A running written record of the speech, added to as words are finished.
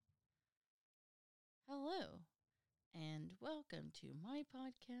Hello, and welcome to my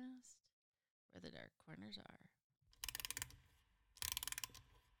podcast, Where the Dark Corners Are.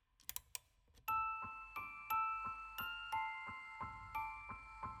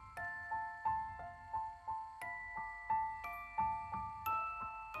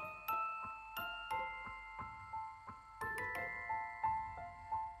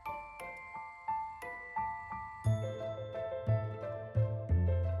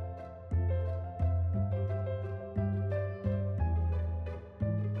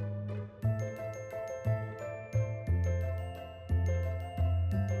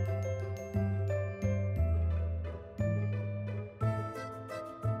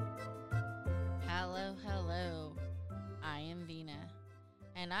 Hello. I am Vina,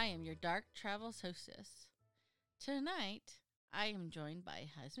 and I am your Dark Travels hostess. Tonight, I am joined by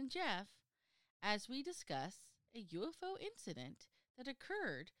husband Jeff as we discuss a UFO incident that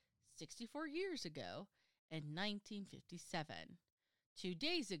occurred 64 years ago in 1957, 2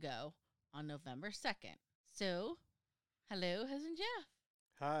 days ago on November 2nd. So, hello, husband Jeff.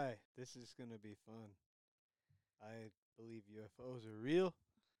 Hi, this is going to be fun. I believe UFOs are real.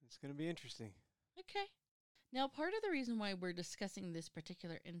 It's going to be interesting. Okay. Now, part of the reason why we're discussing this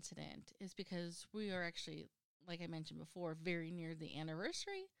particular incident is because we are actually, like I mentioned before, very near the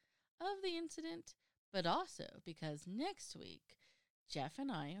anniversary of the incident, but also because next week, Jeff and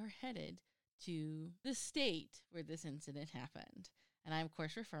I are headed to the state where this incident happened. And I'm, of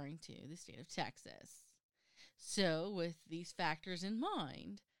course, referring to the state of Texas. So, with these factors in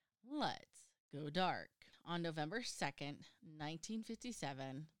mind, let's go dark. On November 2nd,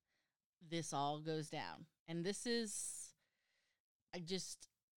 1957, this all goes down. And this is, we're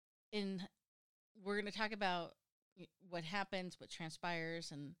going to talk about what happens, what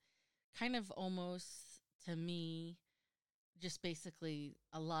transpires, and kind of almost, to me, just basically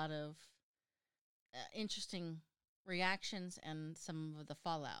a lot of interesting reactions and some of the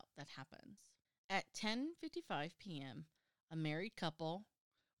fallout that happens. At 10:55 p.m., a married couple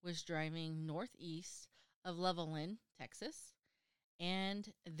was driving northeast of Levelland, Texas,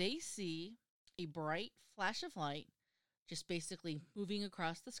 and they see a bright flash of light just basically moving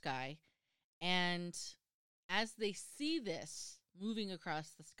across the sky. And as they see this moving across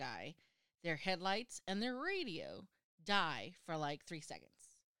the sky, their headlights and their radio die for like 3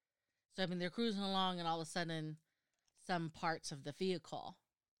 seconds. So, they're cruising along and all of a sudden some parts of the vehicle.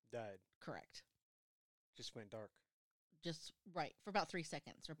 Died. Correct. Just went dark. Just right for about 3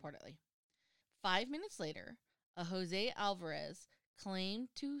 seconds, reportedly. 5 minutes later, a Jose Alvarez claimed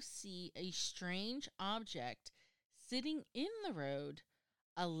to see a strange object sitting in the road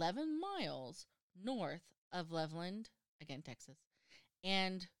 11 miles north of Levelland, again, Texas.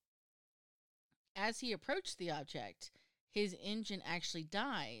 And as he approached the object, his engine actually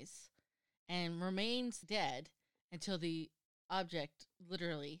dies and remains dead until the object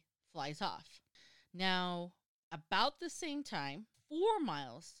literally flies off. Now, about the same time, 4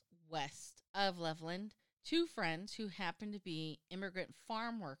 miles west of Levelland, two friends who happened to be immigrant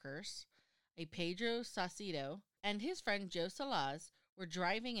farm workers, a Pedro Saucedo and his friend Joe Salaz, were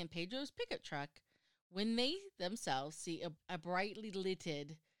driving in Pedro's pickup truck when they themselves see a brightly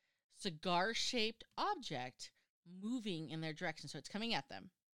lighted, cigar-shaped object moving in their direction. So it's coming at them.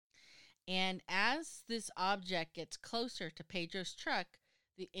 And as this object gets closer to Pedro's truck,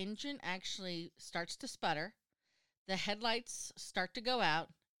 the engine actually starts to sputter, the headlights start to go out,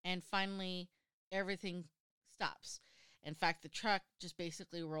 and finally everything stops. In fact, the truck just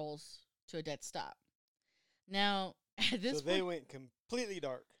basically rolls to a dead stop. Now, at this So they point, went completely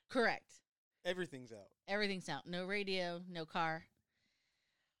dark. correct. Everything's out. Everything's out. No radio, no car.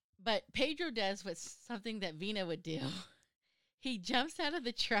 But Pedro does what's something that Vina would do. He jumps out of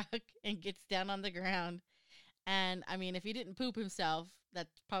the truck and gets down on the ground. And if he didn't poop himself,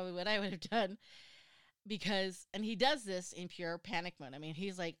 that's probably what I would have done. And he does this in pure panic mode.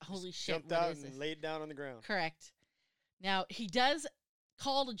 He's like, holy shit, Jumped what out is this? and laid down on the ground. Correct. Now, he does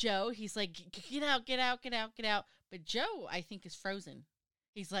call to Joe. He's like, get out, get out, get out, get out. But Joe, I think, is frozen.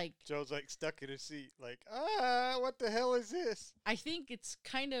 He's like... Joe's like stuck in his seat. Like, what the hell is this? I think it's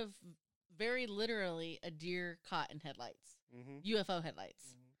kind of very literally a deer caught in headlights. Mm-hmm. UFO headlights.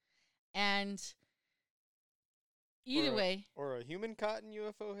 Mm-hmm. And either way... Or a human caught in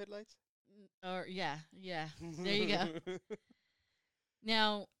UFO headlights? Or, yeah. There you go.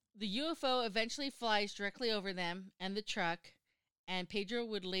 Now, the UFO eventually flies directly over them and the truck, and Pedro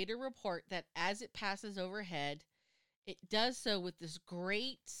would later report that as it passes overhead, it does so with this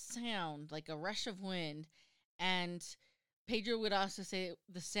great sound, like a rush of wind, and Pedro would also say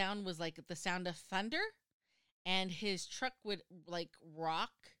the sound was like the sound of thunder, and his truck would like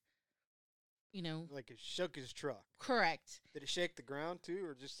rock Like it shook his truck. correct. Did it shake the ground too,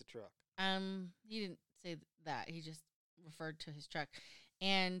 or just the truck? He didn't say that. He just referred to his truck.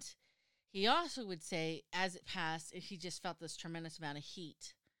 And he also would say, as it passed, he just felt this tremendous amount of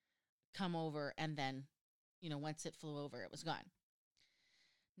heat come over, and then, once it flew over, it was gone.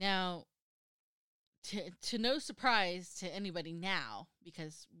 Now, to no surprise to anybody now,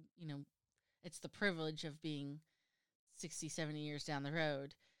 because, it's the privilege of being 60, 70 years down the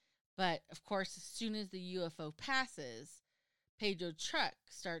road. But, of course, as soon as the UFO passes, Pedro's truck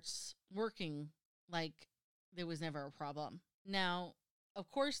starts working like there was never a problem. Now, of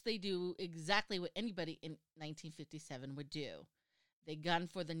course, they do exactly what anybody in 1957 would do. They gun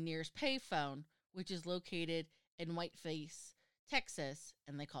for the nearest payphone, which is located in Whiteface, Texas,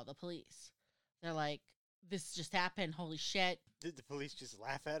 and they call the police. They're like, this just happened, holy shit. Did the police just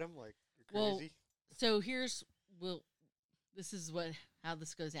laugh at him like, you're crazy? So this is how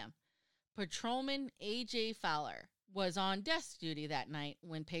this goes down. Patrolman A.J. Fowler was on desk duty that night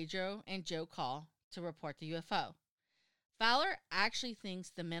when Pedro and Joe call to report the UFO. Fowler actually thinks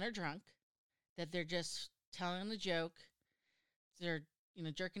the men are drunk, that they're just telling the joke, they're,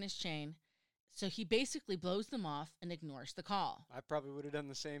 jerking his chain. So he basically blows them off and ignores the call. I probably would have done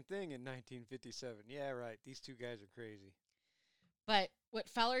the same thing in 1957. Yeah, right. These two guys are crazy. But what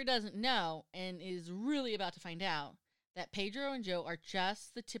Fowler doesn't know, and is really about to find out, that Pedro and Joe are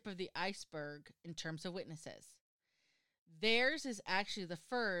just the tip of the iceberg in terms of witnesses. Theirs is actually the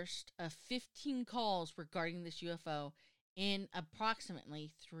first of 15 calls regarding this UFO in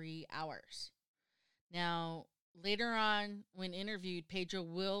approximately 3 hours. Now, later on, when interviewed, Pedro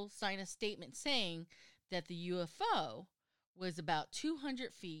will sign a statement saying that the UFO was about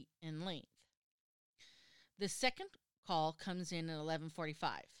 200 feet in length. The second call comes in at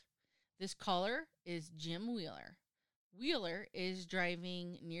 11:45. This caller is Jim Wheeler. Wheeler is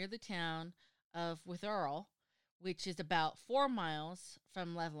driving near the town of Witherell, which is about 4 miles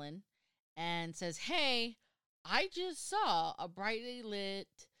from Levelland, and says, hey, I just saw a brightly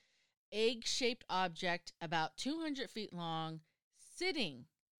lit egg-shaped object about 200 feet long sitting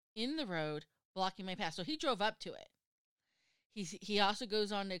in the road blocking my path. So he drove up to it. He also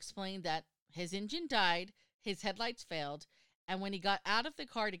goes on to explain that his engine died, his headlights failed, and when he got out of the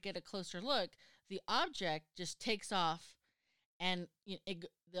car to get a closer look, the object just takes off, and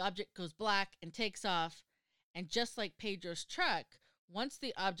the object goes black and takes off. And just like Pedro's truck, once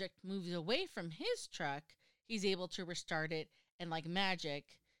the object moves away from his truck, he's able to restart it, and like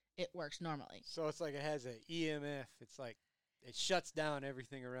magic, it works normally. So it's like it has an EMF. It's like it shuts down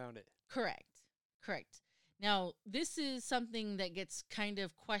everything around it. Correct. Now, this is something that gets kind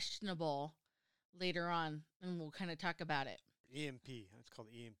of questionable later on, and we'll kind of talk about it. EMP. It's called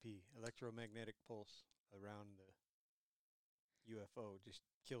EMP, electromagnetic pulse around the UFO. Just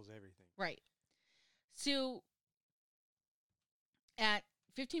kills everything. Right. So at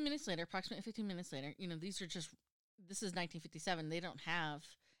 15 minutes later, approximately 15 minutes later, this is 1957. They don't have,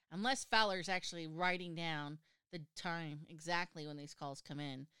 unless Fowler's actually writing down the time exactly when these calls come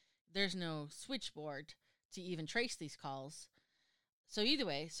in, there's no switchboard to even trace these calls. So either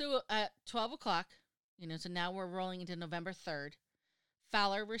way, at 12 o'clock, so now we're rolling into November 3rd,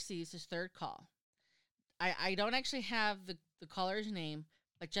 Fowler receives his third call. I don't actually have the caller's name,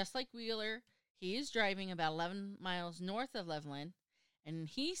 but just like Wheeler, he is driving about 11 miles north of Levelland, and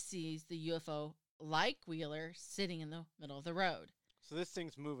he sees the UFO, like Wheeler, sitting in the middle of the road. So this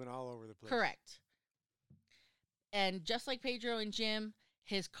thing's moving all over the place. Correct. And just like Pedro and Jim,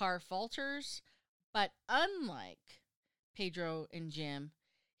 his car falters, but unlike Pedro and Jim,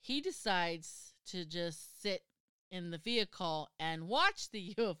 he decides to just sit in the vehicle and watch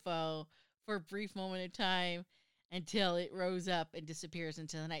the UFO for a brief moment of time until it rose up and disappears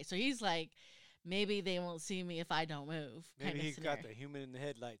into the night. So he's like, maybe they won't see me if I don't move. Maybe he's got the human in the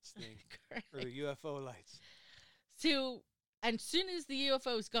headlights thing. Or the UFO lights. So, as soon as the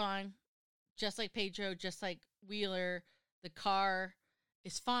UFO is gone, just like Pedro, just like Wheeler, the car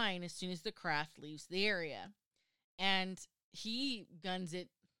is fine as soon as the craft leaves the area. And he guns it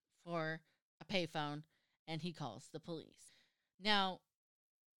for a payphone, and he calls the police. Now,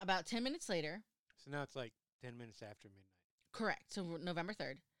 about 10 minutes later. So now it's like 10 minutes after midnight. Correct. So November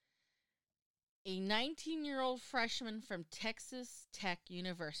 3rd. A 19-year-old freshman from Texas Tech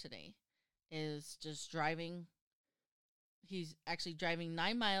University is just driving. He's actually driving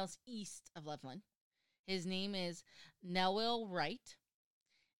 9 miles east of Levelland. His name is Newell Wright.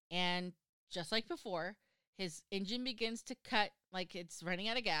 And just like before, his engine begins to cut like it's running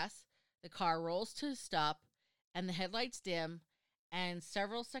out of gas. The car rolls to a stop, and the headlights dim. And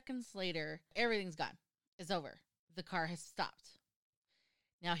several seconds later, everything's gone. It's over. The car has stopped.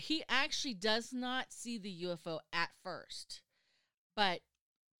 Now, he actually does not see the UFO at first, but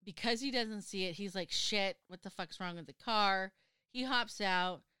because he doesn't see it, he's like, shit, what the fuck's wrong with the car? He hops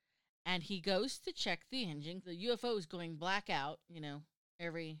out and he goes to check the engine. The UFO is going blackout,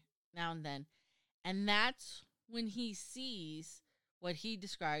 every now and then. And that's when he sees what he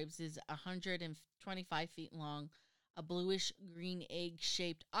describes as 125 feet long, a bluish green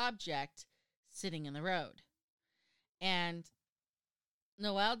egg-shaped object sitting in the road. And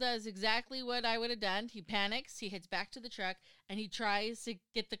Noel does exactly what I would have done. He panics, he heads back to the truck, and he tries to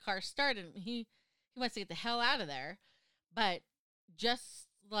get the car started. He wants to get the hell out of there. But just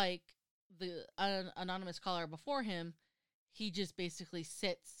like the anonymous caller before him, he just basically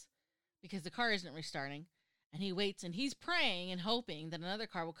sits because the car isn't restarting. And he waits, and he's praying and hoping that another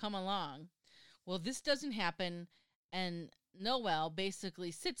car will come along. Well, this doesn't happen, and Noel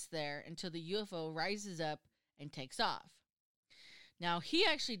basically sits there until the UFO rises up and takes off. Now, he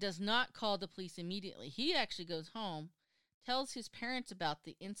actually does not call the police immediately. He actually goes home, tells his parents about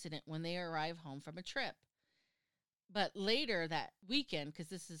the incident when they arrive home from a trip. But later that weekend, because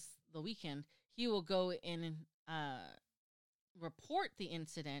this is the weekend, he will go in and report the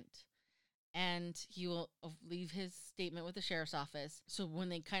incident, and he will leave his statement with the sheriff's office. So when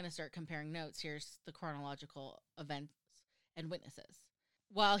they kind of start comparing notes, here's the chronological events and witnesses.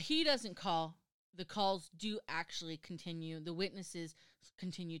 While he doesn't call, the calls do actually continue. The witnesses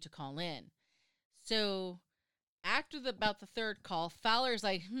continue to call in. So after about the third call, Fowler's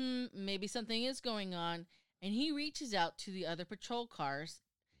like, maybe something is going on. And he reaches out to the other patrol cars.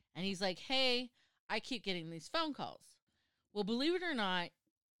 And he's like, hey, I keep getting these phone calls. Well, believe it or not,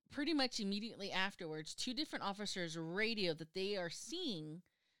 pretty much immediately afterwards, 2 different officers radio that they are seeing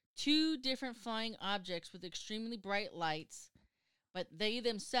 2 different flying objects with extremely bright lights, but they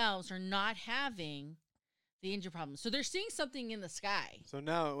themselves are not having the engine problem. So they're seeing something in the sky. So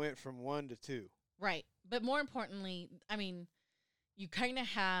now it went from 1 to 2. Right. But more importantly, I mean, you kind of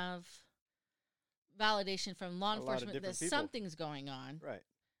have validation from law enforcement that something's going on. Right.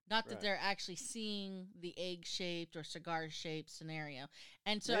 Not that they're actually seeing the egg-shaped or cigar-shaped scenario.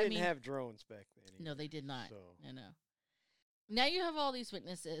 And so, they didn't have drones back then. No, they did not. So. No. Now you have all these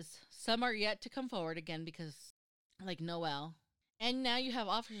witnesses. Some are yet to come forward again because, like Noel. And now you have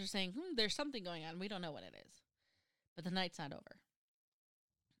officers saying, there's something going on. We don't know what it is. But the night's not over.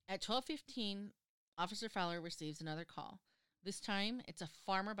 At 12:15, Officer Fowler receives another call. This time, it's a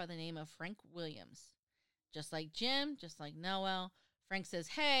farmer by the name of Frank Williams. Just like Jim, just like Noel, Frank says,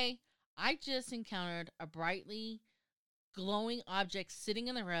 hey, I just encountered a brightly glowing object sitting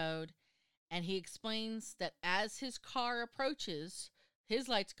in the road. And he explains that as his car approaches, his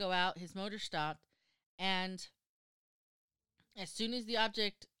lights go out, his motor stopped, and as soon as the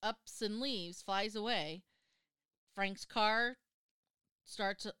object ups and leaves, flies away, Frank's car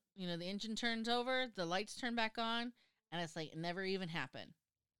starts, the engine turns over, the lights turn back on, and it's like it never even happened.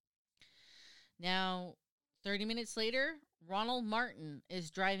 Now, 30 minutes later, Ronald Martin is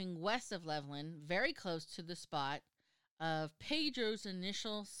driving west of Levelland, very close to the spot of Pedro's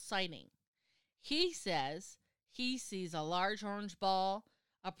initial sighting. He says he sees a large orange ball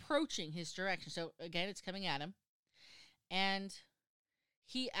approaching his direction. So, again, it's coming at him. And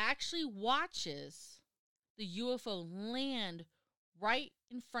he actually watches the UFO land right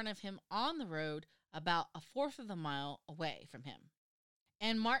in front of him on the road about 1/4 of a mile away from him.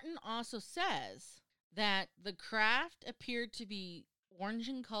 And Martin also says that the craft appeared to be orange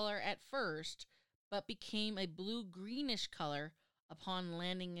in color at first, but became a blue-greenish color upon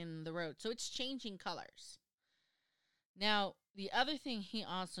landing in the road. So it's changing colors. Now, the other thing he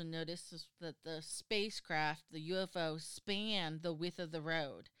also noticed is that the spacecraft, the UFO, spanned the width of the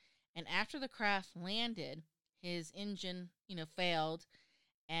road. And after the craft landed, his engine, failed.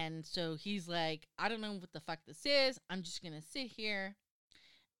 And so he's like, I don't know what the fuck this is. I'm just going to sit here.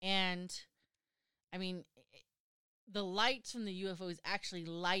 And, I mean, the lights from the UFO is actually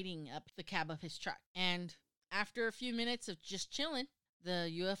lighting up the cab of his truck. And after a few minutes of just chilling, the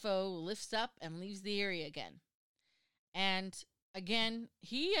UFO lifts up and leaves the area again. And again,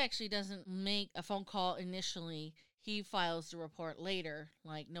 he actually doesn't make a phone call initially. He files the report later,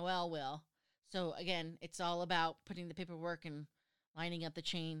 like Noel will. So again, it's all about putting the paperwork and lining up the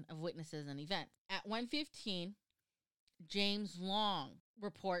chain of witnesses and events. At 1:15, James Long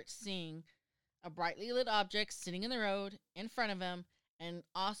reports seeing a brightly lit object sitting in the road in front of him, and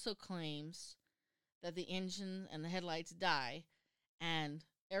also claims that the engine and the headlights die and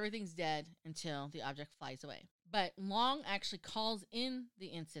everything's dead until the object flies away. But Long actually calls in the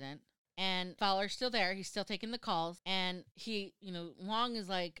incident And Fowler's still there. He's still taking the calls. And he, Long is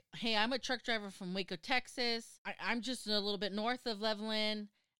like, hey, I'm a truck driver from Waco, Texas. I'm just a little bit north of Levelland.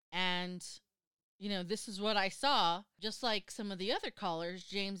 And, this is what I saw. Just like some of the other callers,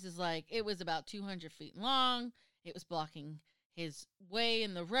 James is like, it was about 200 feet long. It was blocking his way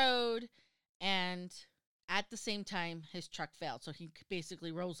in the road. And at the same time, his truck failed. So he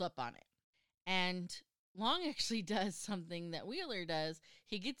basically rolls up on it. And Long actually does something that Wheeler does.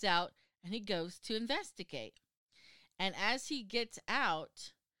 He gets out and he goes to investigate. And as he gets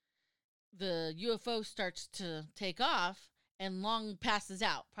out, the UFO starts to take off and Long passes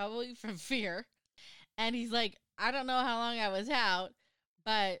out, probably from fear. And he's like, I don't know how long I was out,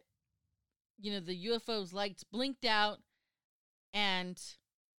 but, the UFO's lights blinked out. And,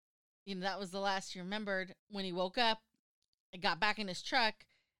 that was the last he remembered. When he woke up, and got back in his truck,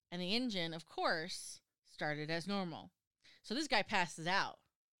 and the engine, of course, started as normal. So this guy passes out,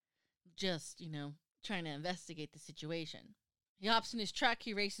 just, trying to investigate the situation. He hops in his truck.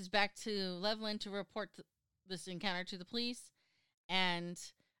 He races back to Levelland to report this encounter to the police. And,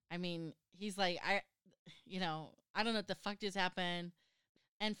 he's like, I don't know what the fuck just happened.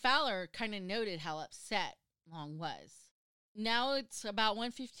 And Fowler kind of noted how upset Long was. Now it's about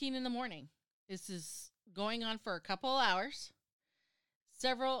 1:15 in the morning. This is going on for a couple of hours.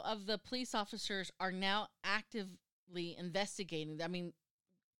 Several of the police officers are now actively investigating.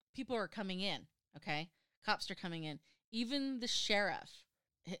 People are coming in, okay? Cops are coming in. Even the sheriff,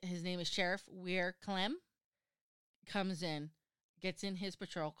 his name is Sheriff Weir Clem, comes in, gets in his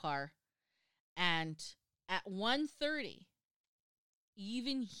patrol car, and at 1:30,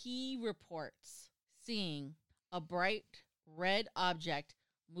 even he reports seeing a bright red object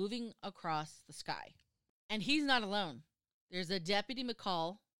moving across the sky. And he's not alone. There's a Deputy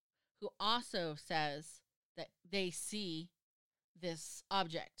McCall who also says that they see this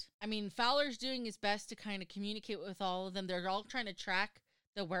object. Fowler's doing his best to kind of communicate with all of them. They're all trying to track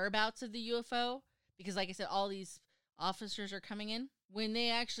the whereabouts of the UFO because, like I said, all these officers are coming in. When they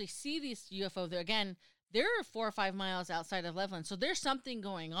actually see this UFO, they're 4 or 5 miles outside of Levelland. So there's something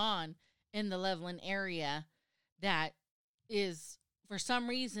going on in the Levelland area that is, for some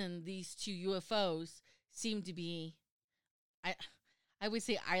reason, these two UFOs seem to be, I would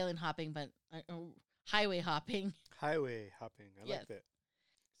say island hopping, but highway hopping. Highway hopping. I like that.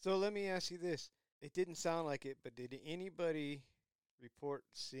 So let me ask you this. It didn't sound like it, but did anybody report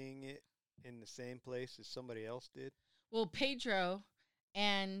seeing it in the same place as somebody else did? Well, Pedro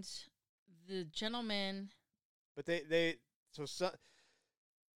and the gentleman. But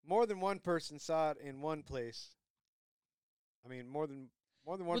more than one person saw it in one place. More than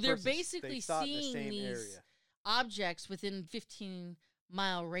one person. Well, they're basically saw seeing it in the same these area. Objects within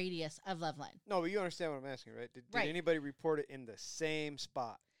 15-mile radius of Levelland. No, but you understand what I'm asking, right? Did anybody report it in the same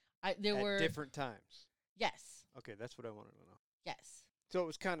spot? There were different times. Yes. Okay, that's what I wanted to know. Yes. So it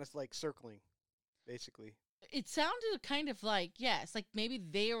was kind of like circling, basically. It sounded kind of like, yes, like maybe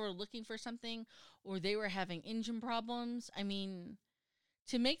they were looking for something or they were having engine problems.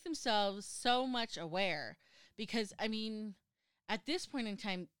 To make themselves so much aware because, at this point in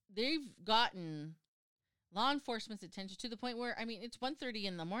time, they've gotten law enforcement's attention to the point where, it's 1:30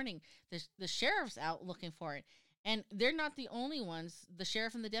 in the morning. The sheriff's out looking for it. And they're not the only ones. The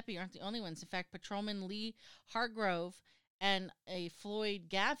sheriff and the deputy aren't the only ones. In fact, Patrolman Lee Hargrove and a Floyd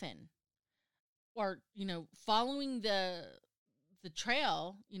Gavin are, following the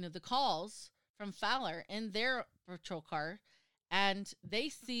trail, the calls from Fowler in their patrol car. And they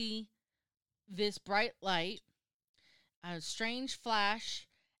see this bright light, a strange flash,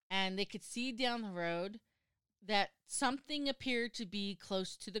 and they could see down the road that something appeared to be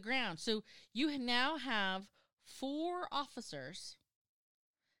close to the ground. So you now have 4 officers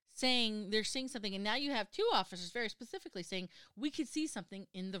saying they're seeing something, and now you have 2 officers very specifically saying we could see something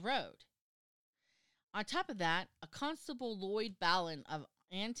in the road. On top of that, a Constable Lloyd Ballin of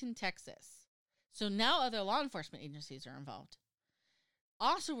Anton, Texas. So now other law enforcement agencies are involved.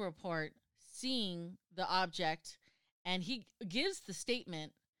 Also report seeing the object, and he gives the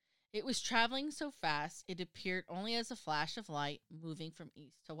statement, it was traveling so fast, it appeared only as a flash of light moving from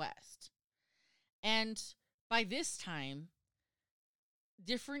east to west. And by this time,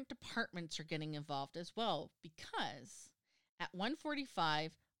 different departments are getting involved as well, because at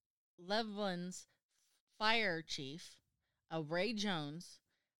 1:45, Levelland's fire chief, Ray Jones,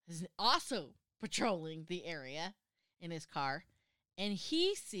 is also patrolling the area in his car, and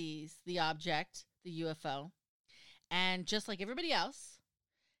he sees the object, the UFO, and just like everybody else,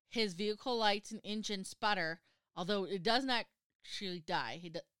 his vehicle lights and engine sputter, although it does not actually die.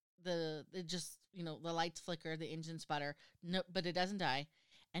 The lights flicker, the engine sputter, no, but it doesn't die.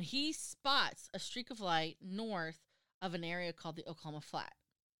 and he spots a streak of light north of an area called the Oklahoma Flat.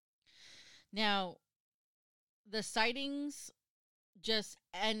 Now, the sightings just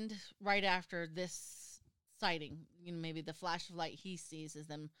end right after this sighting. Maybe the flash of light he sees is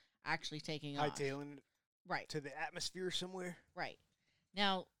them actually taking off. Hightailing it right to the atmosphere somewhere. Right.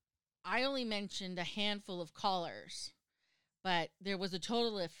 Now, I only mentioned a handful of callers, but there was a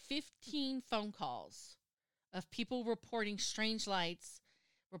total of 15 phone calls of people reporting strange lights,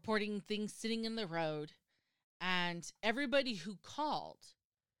 reporting things sitting in the road, and everybody who called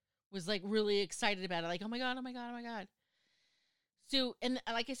was like really excited about it. Like, oh my God, oh my God, oh my God. So, and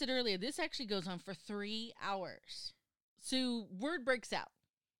like I said earlier, this actually goes on for 3 hours. So word breaks out.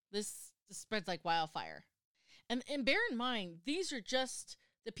 This spreads like wildfire. And bear in mind, these are just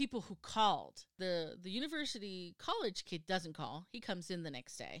the people who called. The university college kid doesn't call. He comes in the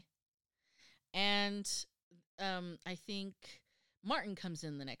next day. And I think Martin comes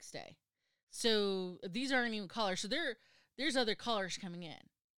in the next day. So these aren't even callers. So there's other callers coming in.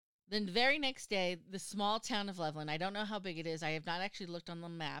 Then the very next day, the small town of Loveland, I don't know how big it is. I have not actually looked on the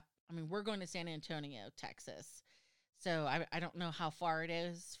map. I mean, we're going to San Antonio, Texas. So I don't know how far it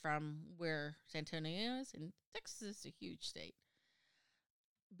is from where San Antonio is. And Texas is a huge state.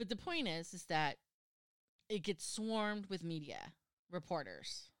 But the point is that it gets swarmed with media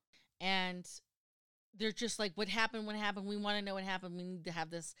reporters. And they're just like, what happened? What happened? We want to know what happened. We need to have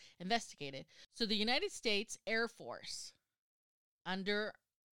this investigated. So the United States Air Force, under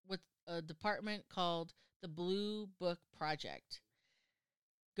with a department called the Blue Book Project,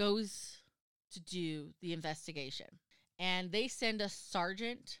 goes to do the investigation. And they send a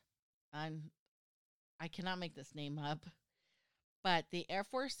sergeant, I cannot make this name up, but the Air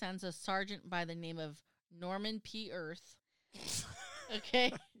Force sends a sergeant by the name of Norman P. Earth.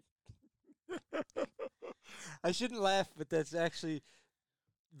 Okay? I shouldn't laugh, but that's actually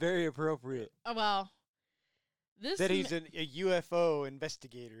very appropriate. Oh, well. He's a UFO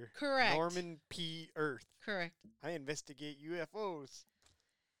investigator. Correct. Norman P. Earth. Correct. I investigate UFOs.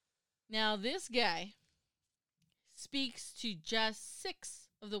 Now, this guy speaks to just 6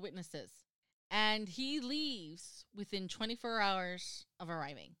 of the witnesses, and he leaves within 24 hours of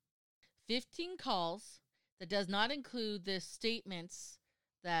arriving. 15 calls. That does not include the statements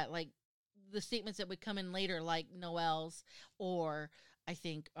that would come in later, like Noel's or I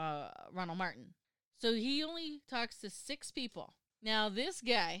think Ronald Martin. So he only talks to 6 people. Now, this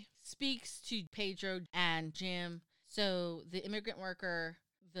guy speaks to Pedro and Jim. So the immigrant worker,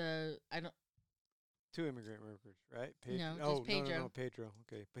 2 immigrant workers, right? No, just Pedro. No, Pedro.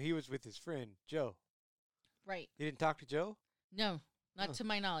 Okay. But he was with his friend, Joe. Right. He didn't talk to Joe? No, not to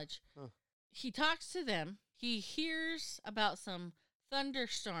my knowledge. He talks to them. He hears about some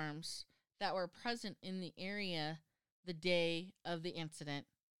thunderstorms that were present in the area the day of the incident.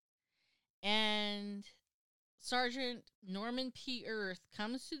 And Sergeant Norman P. Earth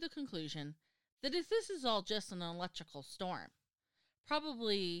comes to the conclusion that if this is all just an electrical storm,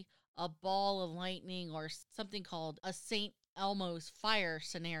 probably a ball of lightning or something called a St. Elmo's fire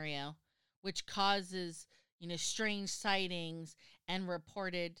scenario, which causes, strange sightings and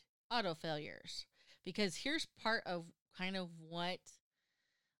reported auto failures. Because here's part of kind of what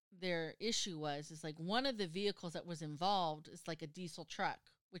their issue was, is like one of the vehicles that was involved is like a diesel truck,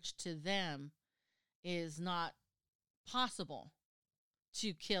 which to them is not possible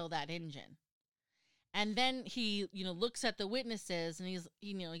to kill that engine. And then he, looks at the witnesses and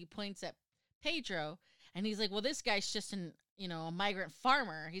he points at Pedro and he's like, well, this guy's just a migrant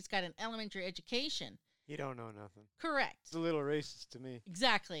farmer. He's got an elementary education. He don't know nothing. Correct. It's a little racist to me.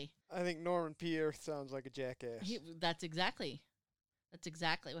 Exactly. I think Norman P. Earth sounds like a jackass. That's exactly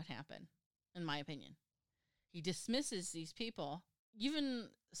what happened, in my opinion. He dismisses these people. Even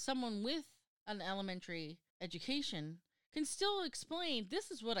someone with an elementary education can still explain, this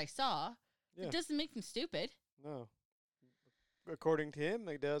is what I saw. Yeah. It doesn't make them stupid. No. According to him,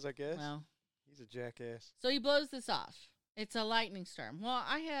 it does, I guess. Well. He's a jackass. So he blows this off. It's a lightning storm. Well,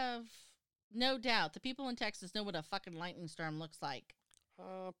 I have no doubt the people in Texas know what a fucking lightning storm looks like.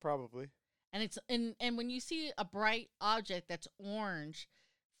 Probably. And it's and when you see a bright object that's orange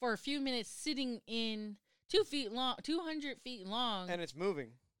for a few minutes sitting in 200 feet long. And it's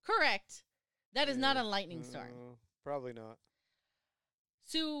moving. Correct. That is not a lightning storm. Probably not.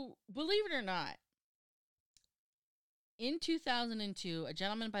 So, believe it or not, in 2002, a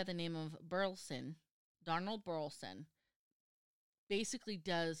gentleman by the name of Burleson, Donald Burleson, basically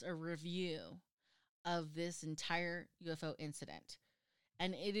does a review of this entire UFO incident.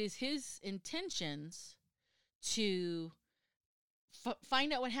 And it is his intentions to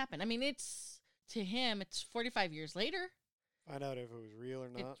find out what happened. I mean, to him, it's 45 years later. Find out if it was real or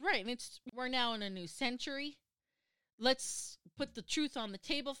not. Right, and we're now in a new century. Let's put the truth on the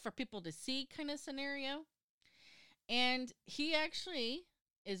table for people to see kind of scenario. And he actually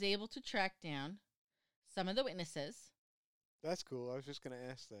is able to track down some of the witnesses. That's cool. I was just going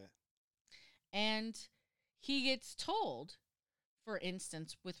to ask that. And he gets told, for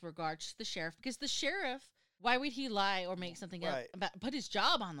instance, with regards to the sheriff, because the sheriff, why would he lie or make something up put his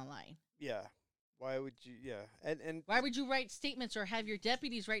job on the line? Yeah. Why would you? Yeah. And why would you write statements or have your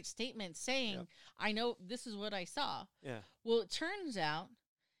deputies write statements saying, I know this is what I saw? Yeah. Well, it turns out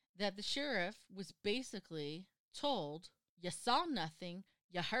that the sheriff was basically told, you saw nothing,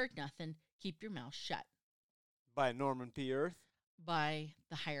 you heard nothing, keep your mouth shut. By Norman P. Earth? By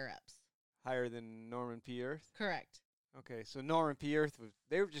the higher-ups. Higher than Norman P. Earth? Correct. Okay, so Norman P. Earth,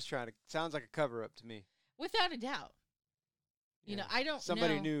 they were just trying to, sounds like a cover-up to me. Without a doubt. You know, I don't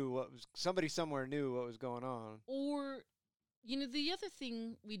know. Somebody somewhere knew what was going on. Or, you know, the other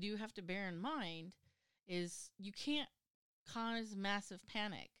thing we do have to bear in mind is you can't cause massive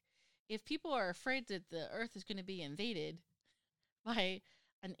panic. If people are afraid that the Earth is going to be invaded by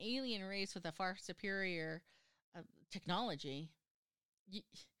an alien race with a far superior technology,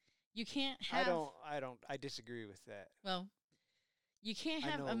 you can't have... I disagree with that. Well, you can't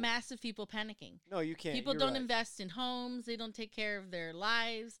have a massive people panicking. No, you can't. People don't invest in homes. They don't take care of their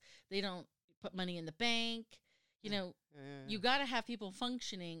lives. They don't put money in the bank. You know, you got to have people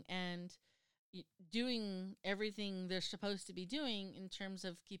functioning and doing everything they're supposed to be doing in terms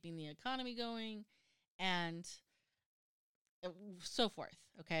of keeping the economy going and so forth,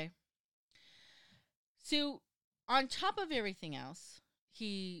 okay? So, on top of everything else,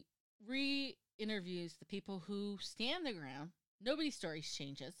 he re-interviews the people who stand the ground. Nobody's story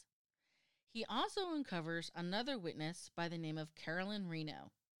changes. He also uncovers another witness by the name of Carolyn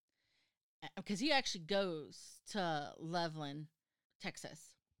Reno, because he actually goes to Loveland,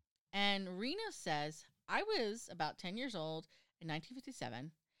 Texas. And Reno says, I was about 10 years old in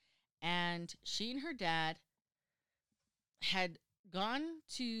 1957, and she and her dad had gone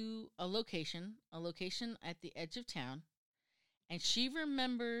to a location at the edge of town, and she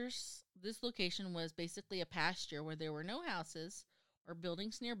remembers this location was basically a pasture where there were no houses or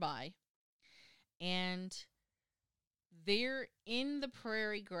buildings nearby. And there in the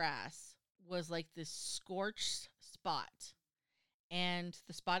prairie grass was like this scorched spot. And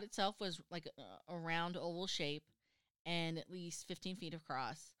the spot itself was like a round oval shape and at least 15 feet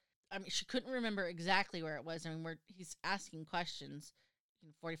across. I mean, she couldn't remember exactly where it was. I mean, he's asking questions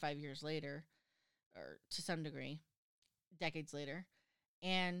 45 years later, or to some degree, decades later.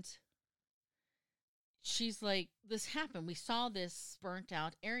 And she's like, this happened. We saw this burnt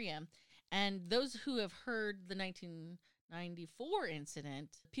out area. And those who have heard the 1994 incident,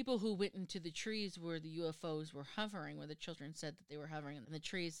 people who went into the trees where the UFOs were hovering, where the children said that they were hovering in the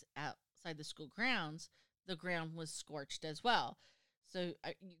trees outside the school grounds, the ground was scorched as well. So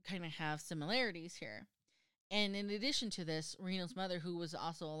you kind of have similarities here. And in addition to this, Reno's mother, who was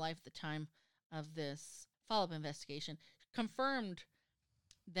also alive at the time of this follow-up investigation, confirmed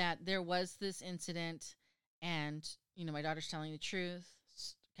that there was this incident and, my daughter's telling the truth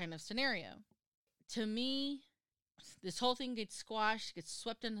kind of scenario. To me, this whole thing gets squashed, gets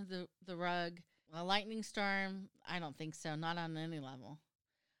swept under the rug. A lightning storm, I don't think so, not on any level.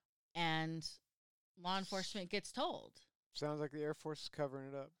 And law enforcement gets told. Sounds like the Air Force is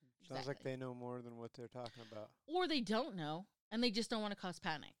covering it up. Sounds like they know more than what they're talking about. Or they don't know, and they just don't want to cause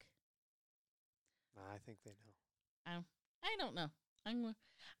panic. Nah, I think they know. I don't know. I'm going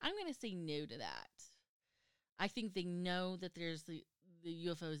to say no to that. I think they know that there's the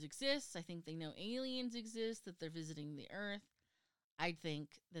UFOs exist. I think they know aliens exist, that they're visiting the Earth. I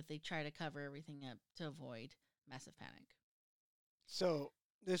think that they try to cover everything up to avoid massive panic. So,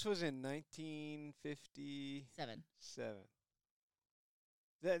 this was in 1957.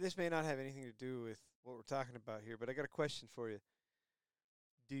 This may not have anything to do with what we're talking about here, but I got a question for you.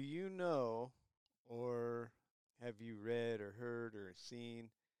 Do you know, or have you read or heard or seen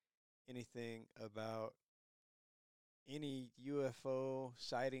anything about any UFO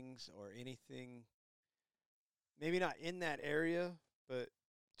sightings or anything, maybe not in that area, but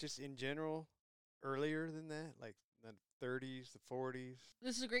just in general, earlier than that, like the 30s, the 40s?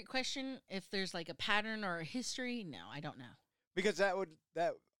 This is a great question. If there's like a pattern or a history, no, I don't know. Because I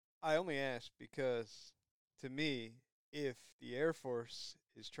only ask because, to me, if the Air Force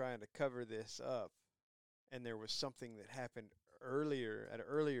is trying to cover this up and there was something that happened earlier, at an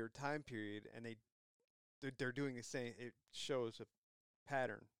earlier time period, and they're doing the same, it shows a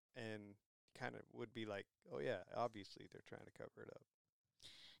pattern and kind of would be like, oh yeah, obviously they're trying to cover it up.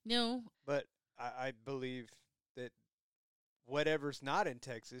 No. But I believe that whatever's not in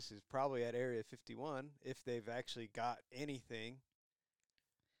Texas is probably at Area 51 if they've actually got anything.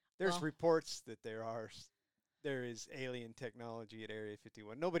 There's Well- reports that there is alien technology at Area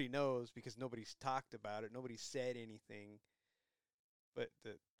 51. Nobody knows because nobody's talked about it. Nobody's said anything. But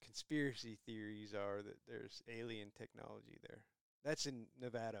the conspiracy theories are that there's alien technology there. That's in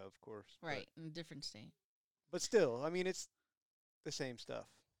Nevada, of course. Right, in a different state. But still, I mean, it's the same stuff.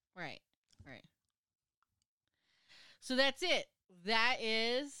 Right. So that's it. That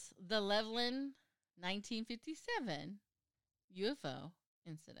is the Levelland 1957 UFO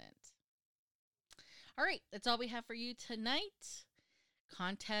incident. All right, that's all we have for you tonight.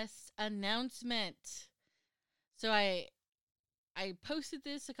 Contest announcement. So I posted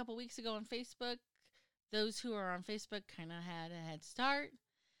this a couple weeks ago on Facebook. Those who are on Facebook kind of had a head start.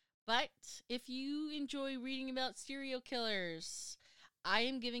 But if you enjoy reading about serial killers, I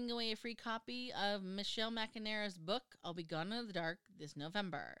am giving away a free copy of Michelle McNamara's book, I'll Be Gone in the Dark, this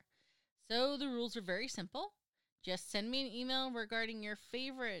November. So the rules are very simple. Just send me an email regarding your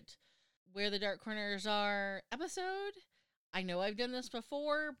favorite Where the Dark Corners Are episode. I know I've done this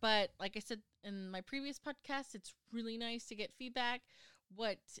before, but like I said in my previous podcast, it's really nice to get feedback.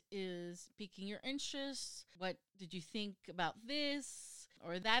 What is piquing your interest? What did you think about this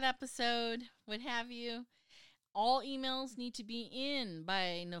or that episode? What have you? All emails need to be in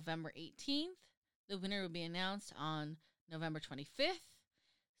by November 18th. The winner will be announced on November 25th.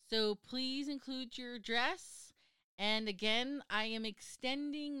 So please include your address. And again, I am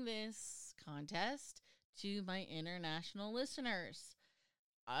extending this contest to my international listeners.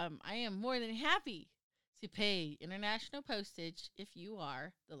 I am more than happy to pay international postage if you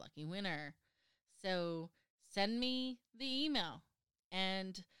are the lucky winner. So send me the email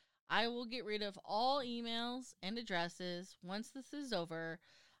and I will get rid of all emails and addresses once this is over.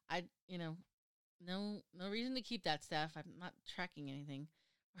 No reason to keep that stuff. I'm not tracking anything.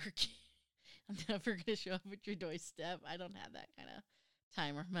 I'm never going to show up at your doorstep. I don't have that kind of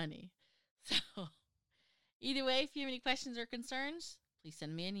time or money. So either way, if you have any questions or concerns, please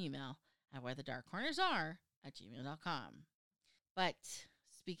send me an email at wherethedarkcornersare@gmail.com. But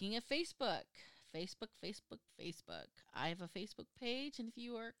speaking of Facebook, I have a Facebook page, and if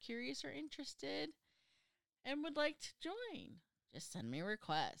you are curious or interested and would like to join, just send me a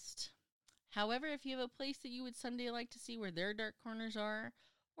request. However, if you have a place that you would someday like to see where their dark corners are,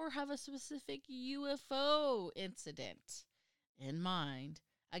 or have a specific UFO incident in mind,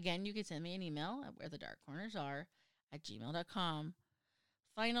 again, you can send me an email at wherethedarkcornersare@gmail.com.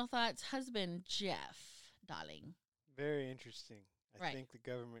 Final thoughts, husband Jeff, darling. Very interesting. I Right. think the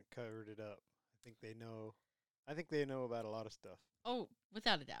government covered it up. I think they know about a lot of stuff. Oh,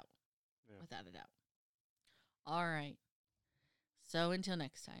 without a doubt. Yeah. Without a doubt. All right. So until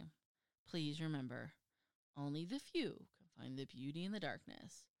next time, please remember, only the few can find the beauty in the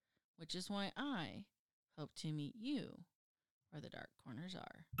darkness, which is why I hope to meet you where the dark corners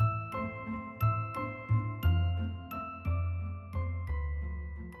are.